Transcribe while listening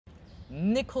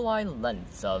Nikolai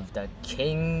Lantsov, the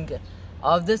king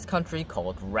of this country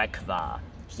called Ravka.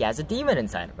 He has a demon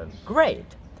inside of him. Great.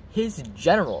 His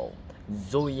general,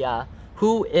 Zoya,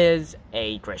 who is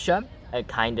a Grisha, a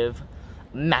kind of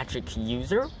magic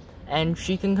user, and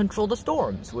she can control the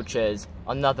storms, which is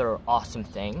another awesome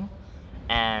thing.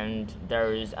 And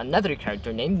there's another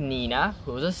character named Nina,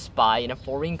 who's a spy in a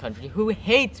foreign country who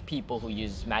hates people who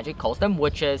use magic, calls them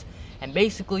witches, and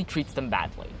basically treats them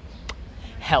badly.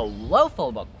 Hello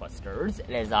fellow BookQuesters,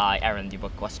 it is I, Aaron the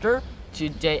BookQuester.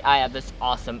 Today I have this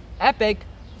awesome epic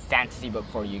fantasy book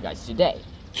for you guys today.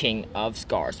 King of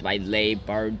Scars by Leigh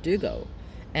Bardugo.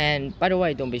 And by the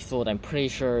way, don't be fooled, I'm pretty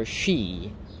sure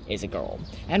she is a girl.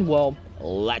 And well,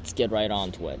 let's get right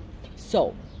on to it.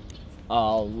 So,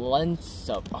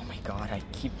 Lantsov, oh my god, I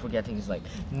keep forgetting his like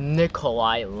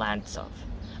Nikolai Lantsov.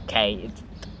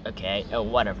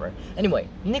 Whatever. Anyway,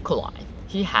 Nikolai,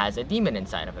 he has a demon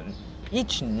inside of him.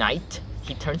 Each night,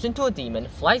 he turns into a demon,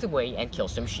 flies away, and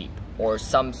kills some sheep, or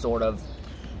some sort of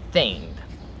thing.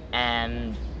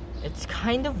 And it's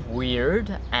kind of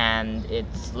weird, and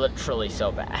it's literally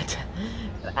so bad.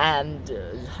 And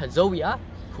Zoya,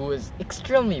 who is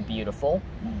extremely beautiful,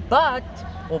 but,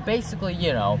 well, basically,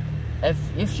 you know,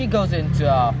 if she goes into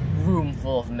a room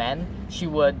full of men, she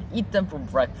would eat them for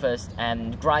breakfast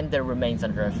and grind their remains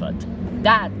under her foot.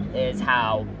 That is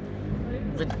how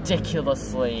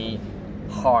ridiculously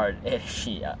hard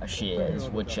she is,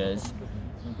 which is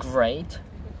great.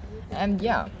 And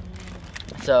yeah,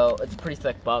 so it's a pretty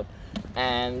thick book.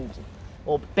 And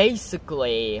well,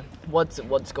 basically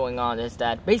what's going on is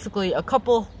that basically a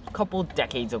couple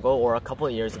decades ago or a couple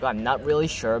years ago, I'm not really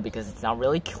sure because it's not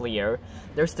really clear,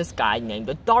 there's this guy named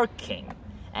the Dark King,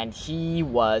 and he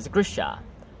was Grisha,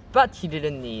 but he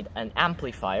didn't need an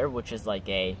amplifier, which is like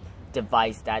a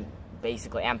device that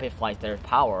basically amplifies their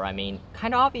power. I mean,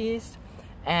 kind of obvious.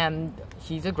 And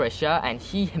he's a Grisha, and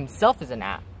he himself is an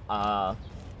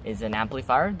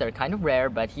amplifier. They're kind of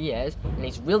rare, but he is, and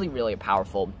he's really, really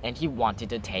powerful, and he wanted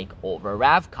to take over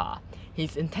Ravka.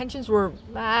 His intentions were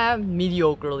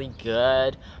mediocrely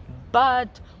good,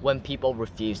 but when people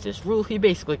refused his rule, he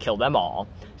basically killed them all.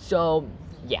 So,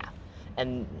 yeah.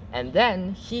 And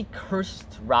then he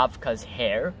cursed Ravka's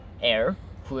heir,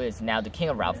 who is now the king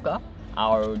of Ravka,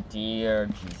 our dear,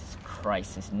 Jesus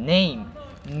Christ, his name,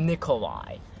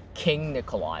 Nikolai, King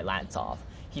Nikolai Lantsov.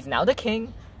 He's now the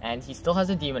king, and he still has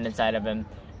a demon inside of him,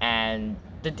 and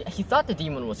he thought the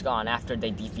demon was gone after they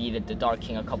defeated the Dark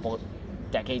King a couple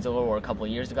decades ago or a couple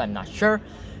years ago, I'm not sure.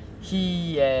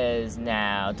 He is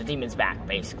now, the demon's back,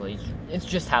 basically. It's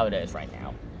just how it is right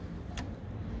now.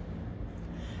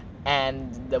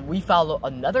 And we follow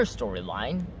another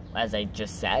storyline, as I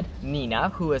just said, Nina,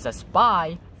 who is a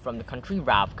spy from the country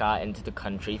Ravka into the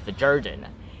country Fjordan.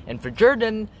 And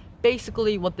Fjordan,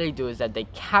 basically what they do is that they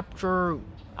capture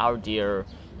our dear,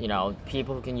 you know,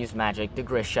 people who can use magic, the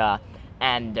Grisha,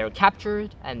 and they're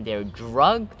captured and they're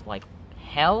drugged like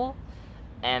hell.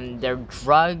 And they're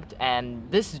drugged,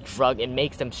 and this drug, it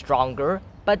makes them stronger,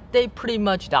 but they pretty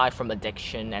much die from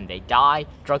addiction, and they die.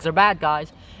 Drugs are bad,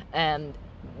 guys. And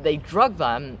they drug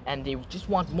them, and they just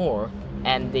want more,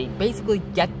 and they basically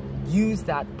use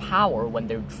that power when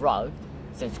they're drugged.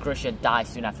 Since Grisha dies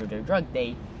soon after they're drugged,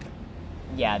 they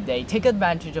take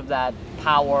advantage of that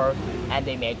power, and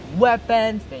they make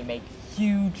weapons, they make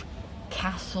huge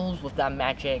castles with that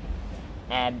magic.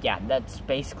 And yeah, that's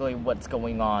basically what's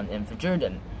going on in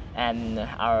Fjordan. And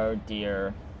our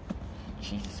dear,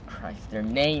 Jesus Christ, their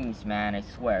names, man, I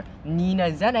swear.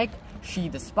 Nina Zenek, she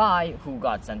the spy who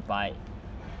got sent by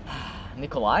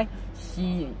Nikolai.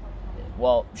 She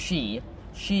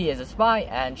is a spy,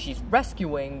 and she's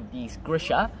rescuing these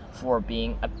Grisha who are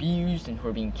being abused and who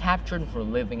are being captured and who are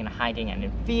living in hiding and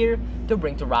in fear to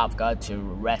bring to Ravka to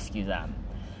rescue them.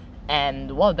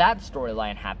 And while that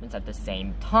storyline happens at the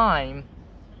same time,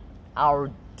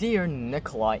 our dear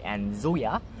Nikolai and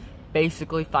Zoya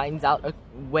basically finds out a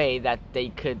way that they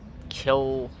could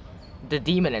kill the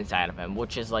demon inside of him,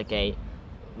 which is like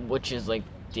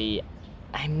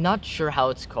I'm not sure how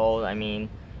it's called. I mean,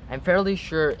 I'm fairly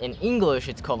sure in English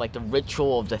it's called like the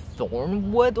ritual of the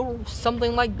thornwood or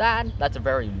something like that. That's a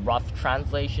very rough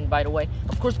translation, by the way.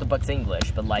 Of course the book's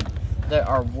English, but like there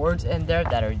are words in there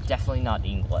that are definitely not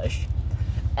English.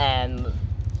 And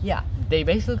yeah, they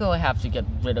basically have to get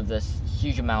rid of this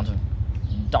huge amount of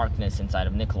darkness inside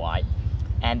of Nikolai,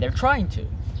 and they're trying to.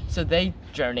 So they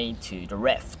journey to the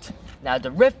Rift. Now the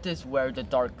Rift is where the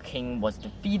Dark King was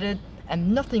defeated,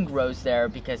 and nothing grows there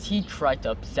because he tried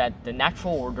to upset the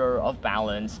natural order of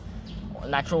balance,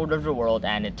 natural order of the world,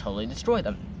 and it totally destroyed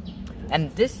them.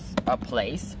 And this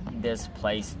place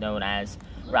known as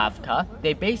Ravka,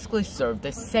 they basically serve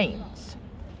the saints.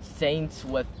 Saints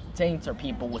are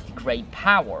people with great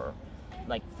power.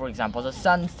 Like, for example, the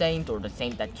Sun Saint, or the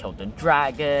saint that killed the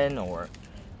dragon, or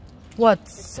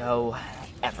whatsoever.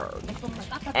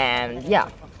 And yeah,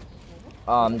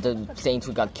 the saint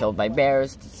who got killed by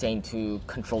bears, the saint who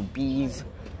controlled bees,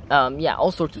 yeah,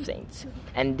 all sorts of saints.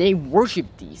 And they worship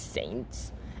these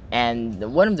saints. And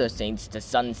one of those saints, the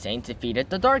Sun Saint, defeated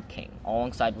the Dark King,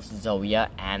 alongside with Zoya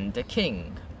and the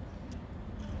King.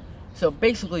 So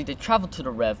basically, they traveled to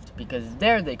the Rift because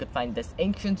there they could find this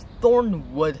ancient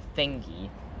thornwood thingy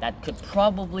that could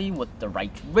probably, with the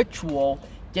right ritual,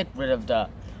 get rid of the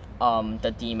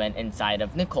demon inside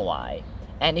of Nikolai.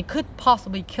 And it could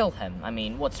possibly kill him. I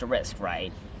mean, what's the risk,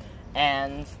 right?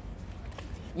 And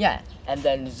yeah, and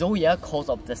then Zoya calls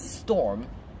up the storm,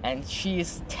 and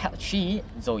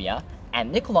Zoya,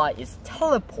 and Nikolai is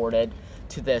teleported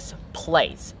to this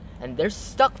place, and they're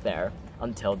stuck there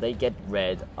until they get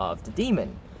rid of the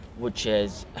demon, which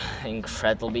is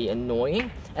incredibly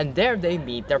annoying. And there they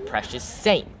meet their precious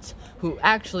saints, who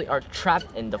actually are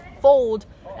trapped in the fold,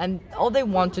 and all they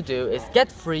want to do is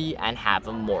get free and have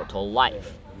a mortal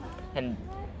life. And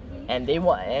they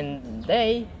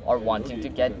are wanting to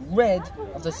get rid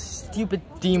of the stupid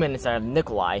demon inside of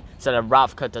Nikolai, so that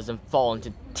Ravka doesn't fall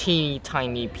into teeny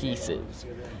tiny pieces.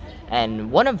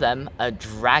 And one of them, a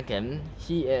dragon,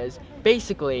 he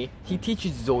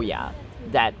teaches Zoya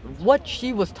that what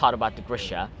she was taught about the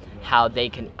Grisha, how they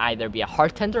can either be a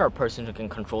heart tender, or a person who can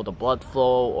control the blood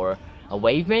flow, or a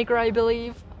wave maker, I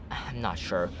believe. I'm not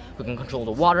sure. Who can control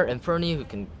the water, Inferni, who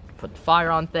can put fire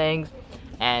on things,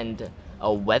 and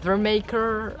a weather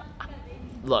maker.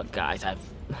 Look, guys,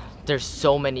 there's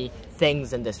so many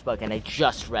things in this book, and I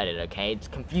just read it, okay? It's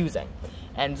confusing.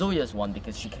 And Zoya's one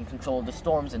because she can control the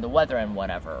storms and the weather and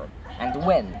whatever, and the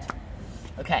wind.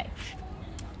 Okay.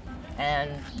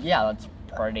 And yeah, that's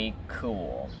pretty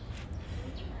cool.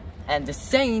 And the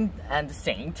saint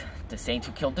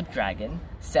who killed the dragon,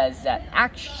 says that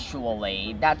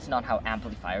actually that's not how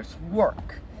amplifiers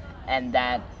work. And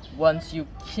that once you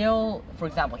kill, for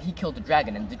example, he killed the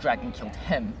dragon and the dragon killed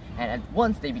him, and at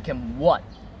once they became one.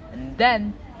 And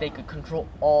then they could control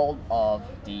all of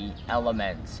the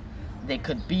elements. They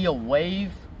could be a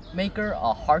wave maker,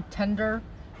 a heart tender,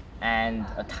 and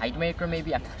a tide maker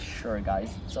maybe. I'm not sure,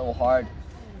 guys. It's so hard.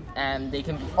 And they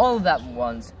can be all of that at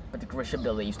once, but the Grisha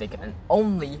believes they can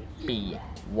only be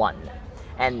one.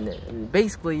 And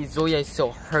basically, Zoya is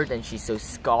so hurt and she's so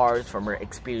scarred from her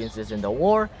experiences in the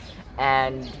war.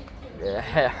 And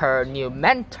her new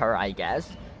mentor, I guess,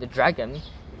 the dragon,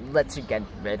 lets her get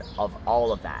rid of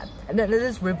all of that. And then it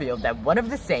is revealed that one of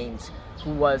the saints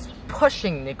who was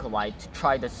pushing Nikolai to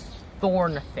try this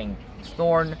thorn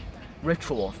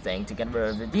ritual thing to get rid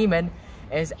of the demon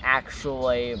is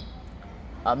actually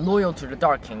loyal to the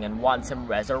Dark King and wants him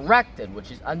resurrected, which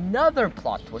is another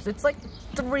plot twist. It's like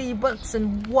 3 books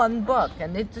in 1 book,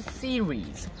 and it's a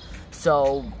series.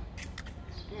 So,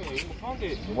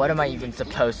 what am I even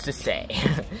supposed to say?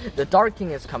 The Dark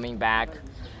King is coming back,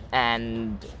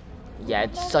 and yeah,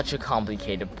 it's such a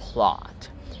complicated plot.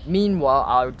 Meanwhile,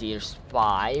 our dear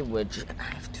spy, which I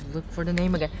have to look for the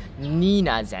name again,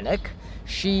 Nina Zenek,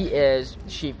 she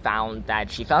found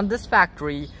this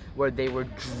factory where they were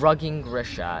drugging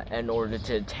Grisha in order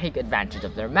to take advantage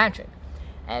of their magic.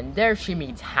 And there she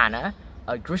meets Hannah,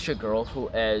 a Grisha girl who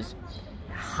is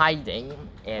hiding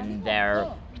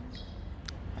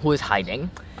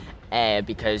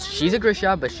because she's a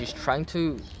Grisha, but she's trying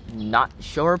to not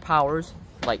show her powers.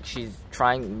 Like, she's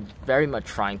very much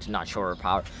trying to not show her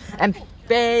power. And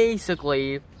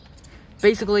basically,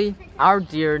 our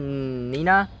dear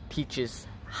Nina teaches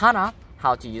Hannah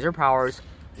how to use her powers,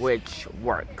 which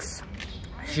works.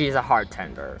 She's a heart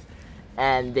tender.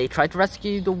 And they try to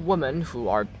rescue the women who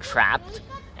are trapped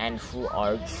and who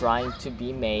are trying to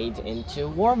be made into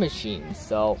war machines.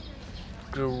 So,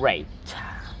 great.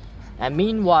 And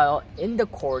meanwhile, in the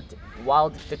court, while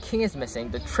the king is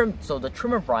missing, the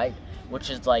Triumvirate, which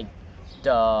is like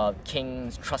the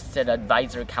king's trusted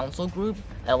advisor council group,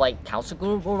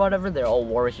 or whatever, they're all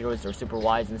war heroes, they're super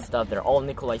wise and stuff, they're all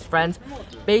Nikolai's friends.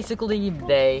 Basically,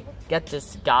 they get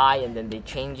this guy and then they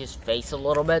change his face a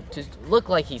little bit to look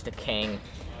like he's the king.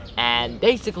 And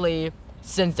basically,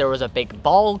 since there was a big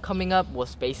ball coming up,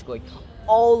 was basically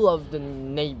all of the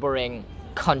neighboring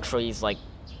countries, like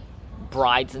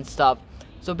brides and stuff.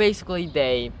 So basically,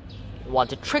 they want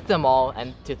to trick them all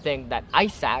and to think that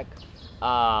Isaac,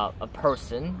 a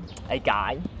person, a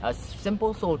guy, a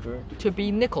simple soldier, to be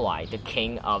Nikolai, the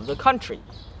king of the country.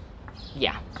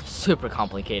 Yeah, super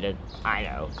complicated, I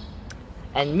know.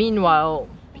 And meanwhile,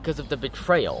 because of the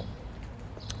betrayal,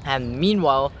 And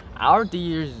meanwhile, our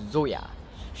dear Zoya,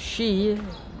 she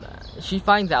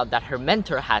finds out that her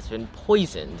mentor has been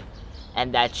poisoned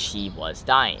and that she was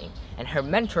dying. And her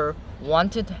mentor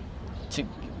wanted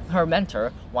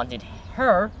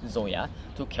her, Zoya,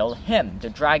 to kill him, the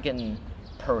dragon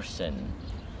person.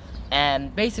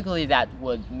 And basically that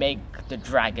would make the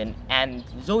dragon and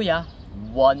Zoya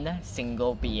one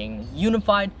single being,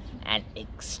 unified and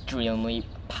extremely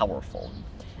powerful.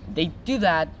 They do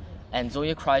that, and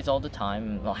Zoya cries all the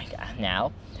time, like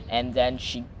now, and then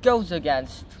she goes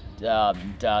against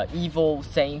the evil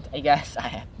saint, I guess. I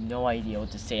have no idea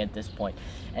what to say at this point.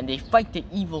 And they fight the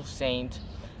evil saint,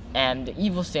 and the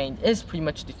evil saint is pretty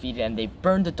much defeated, and they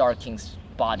burn the Dark King's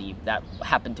body that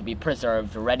happened to be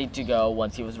preserved, ready to go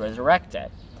once he was resurrected.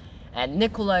 And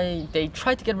Nikolai, they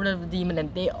try to get rid of the demon,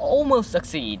 and they almost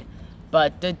succeed,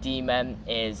 but the demon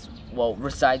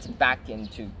resides back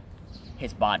into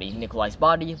his body, Nikolai's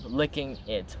body, licking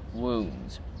its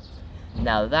wounds.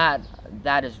 Now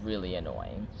that is really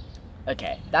annoying.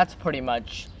 Okay, that's pretty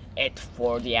much it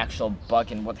for the actual book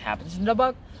and what happens in the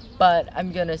book, but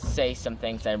I'm gonna say some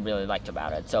things that I really liked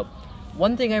about it. So,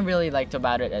 one thing I really liked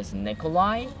about it is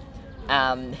Nikolai,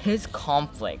 his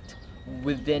conflict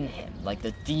within him, like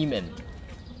the demon.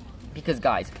 Because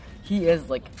guys, he is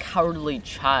like a cowardly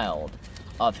child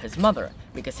of his mother,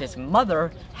 because his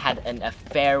mother had an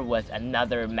affair with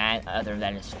another man other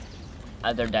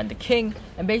than the king,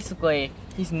 and basically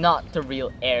he's not the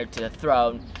real heir to the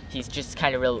throne. He's just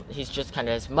kind of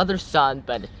his mother's son,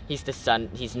 but he's the son.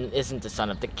 He isn't the son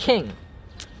of the king,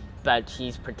 but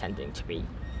he's pretending to be,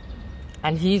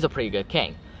 and he's a pretty good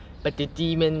king. But the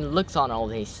demon looks on all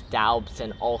his doubts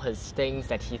and all his things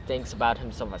that he thinks about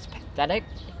himself as pathetic,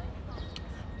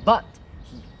 but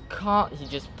he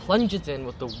just plunges in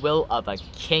with the will of a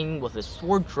king with his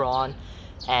sword drawn,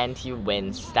 and he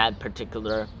wins that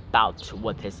particular bout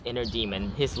with his inner demon,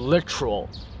 his literal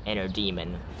inner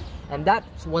demon. And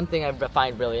that's one thing I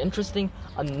find really interesting.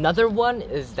 Another one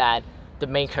is that the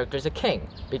main character is a king,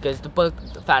 because the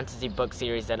fantasy book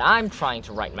series that I'm trying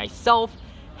to write myself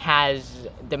has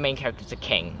the main character is a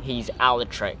king. He's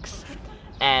Alatrix,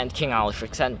 and King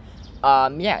Alatrix, and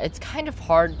yeah, it's kind of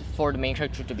hard for the main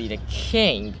character to be the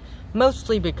king,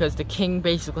 mostly because the king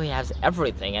basically has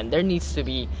everything, and there needs to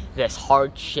be this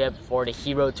hardship for the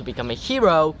hero to become a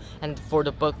hero, and for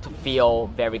the book to feel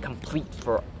very complete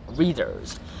for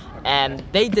readers. And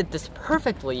they did this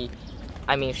perfectly.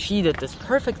 I mean, she did this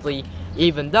perfectly,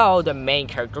 even though the main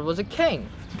character was a king.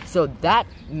 So that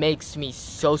makes me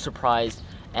so surprised,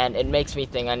 and it makes me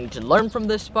think I need to learn from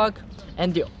this book.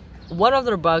 And the one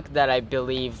other book that I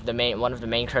believe one of the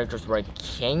main characters were a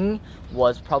king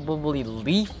was probably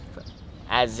Leaf,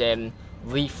 as in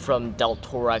Leaf from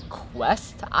Deltora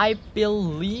Quest, I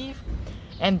believe.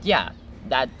 And yeah,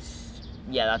 that's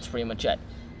pretty much it.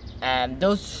 And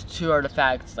those two are the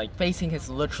facts, like facing his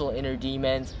literal inner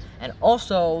demons, and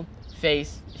also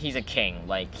he's a king.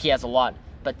 Like, he has a lot,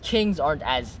 but kings aren't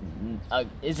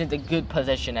isn't a good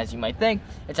position as you might think.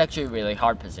 It's actually a really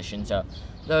hard position. So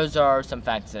those are some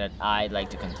facts that I'd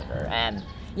like to consider. And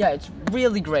yeah, it's a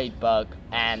really great book,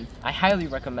 and I highly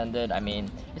recommend it. I mean,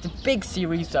 it's a big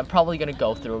series, so I'm probably gonna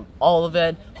go through all of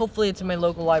it. Hopefully it's in my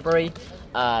local library.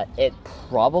 It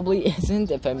probably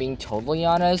isn't, if I'm being totally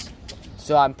honest.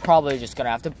 So I'm probably just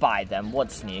gonna have to buy them.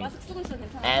 What's new?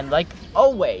 And like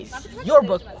always, your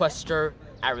BookQuester,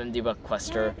 Aaron the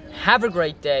BookQuester. Have a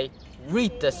great day.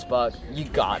 Read this book. You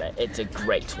got it. It's a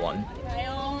great one.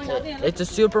 It's a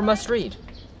super must read.